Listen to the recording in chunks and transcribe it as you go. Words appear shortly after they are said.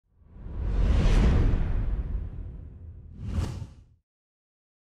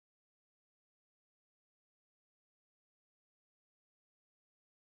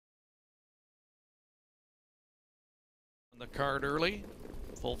The card early.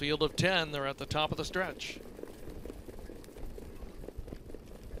 Full field of 10. They're at the top of the stretch.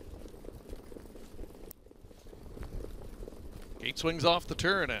 Gate swings off the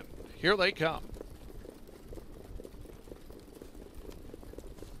turn, and here they come.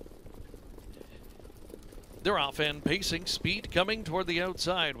 They're off and pacing, speed coming toward the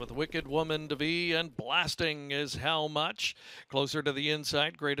outside with Wicked Woman DeVee, and blasting is How Much. Closer to the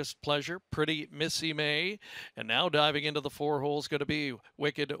inside, Greatest Pleasure, Pretty Missy May. And now diving into the 4 holes going to be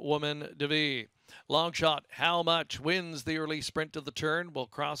Wicked Woman DeVee. Long shot, How Much wins the early sprint to the turn. Will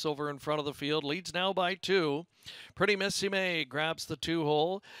cross over in front of the field. Leads now by 2. Pretty Missy May grabs the 2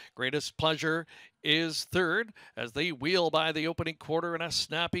 hole. Greatest Pleasure is third as they wheel by the opening quarter in a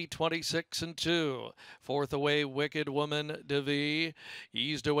snappy 26 and 2. Fourth away, Wicked Woman DeVee.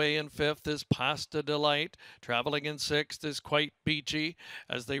 Eased away in fifth is Pasta Delight. Traveling in sixth is Quite Beachy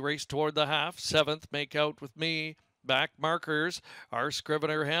as they race toward the half. Seventh, Make Out With Me. Back markers are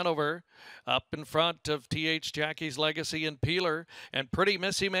Scrivener Hanover. Up in front of T.H. Jackie's Legacy and Peeler. And Pretty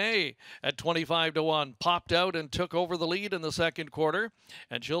Missy May at 25 to 1. Popped out and took over the lead in the second quarter.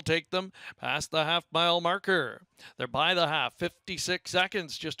 And she'll take them past the half-mile marker. They're by the half, 56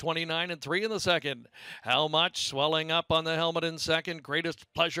 seconds, just 29 and 3 in the second. How Much swelling up on the helmet in second. Greatest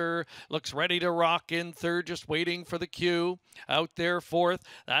Pleasure looks ready to rock in third, just waiting for the cue. Out there fourth,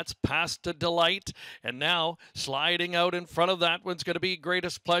 that's Pasta Delight. And now sliding out in front of that one's going to be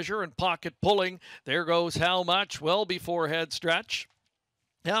Greatest Pleasure, and pocket pulling. There goes How Much, well before head stretch.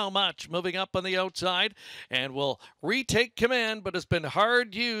 How Much moving up on the outside and will retake command, but has been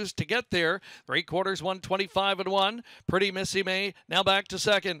hard used to get there. 3/4, 125 and 1. Pretty Missy May now back to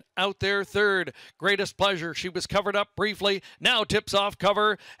second. Out there third. Greatest Pleasure. She was covered up briefly. Now tips off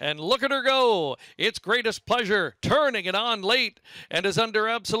cover, and look at her go. It's Greatest Pleasure turning it on late and is under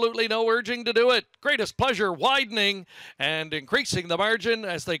absolutely no urging to do it. Greatest Pleasure widening and increasing the margin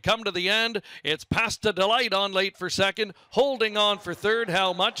as they come to the end. It's Pasta Delight on late for second, holding on for third.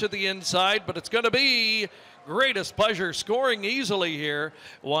 How Much at the inside, but it's going to be Greatest Pleasure scoring easily here.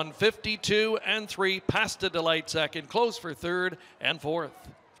 152 and 3. Pasta Delight second, close for third and fourth.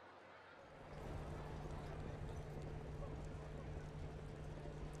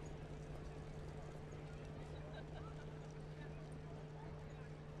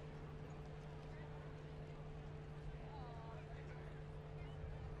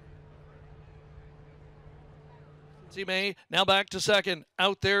 May now back to second.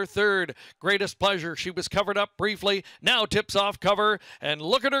 Out there third. Greatest Pleasure. She was covered up briefly. Now tips off cover, and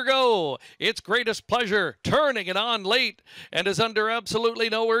look at her go. It's Greatest Pleasure turning it on late and is under absolutely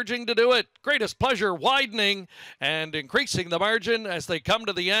no urging to do it. Greatest Pleasure widening and increasing the margin as they come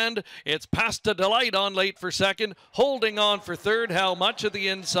to the end. It's Pasta Delight on late for second, holding on for third. How Much at the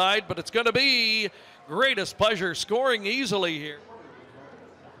inside, but it's going to be Greatest Pleasure scoring easily here.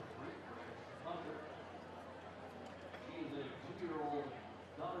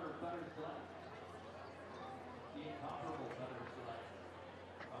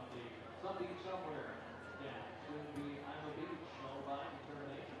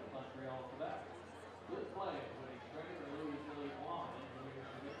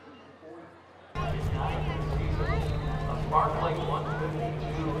 Sparkling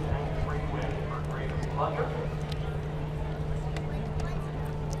 152 and 3 win for Greatest Pleasure.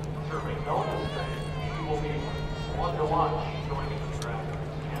 Serving no mistake, she will be one to watch.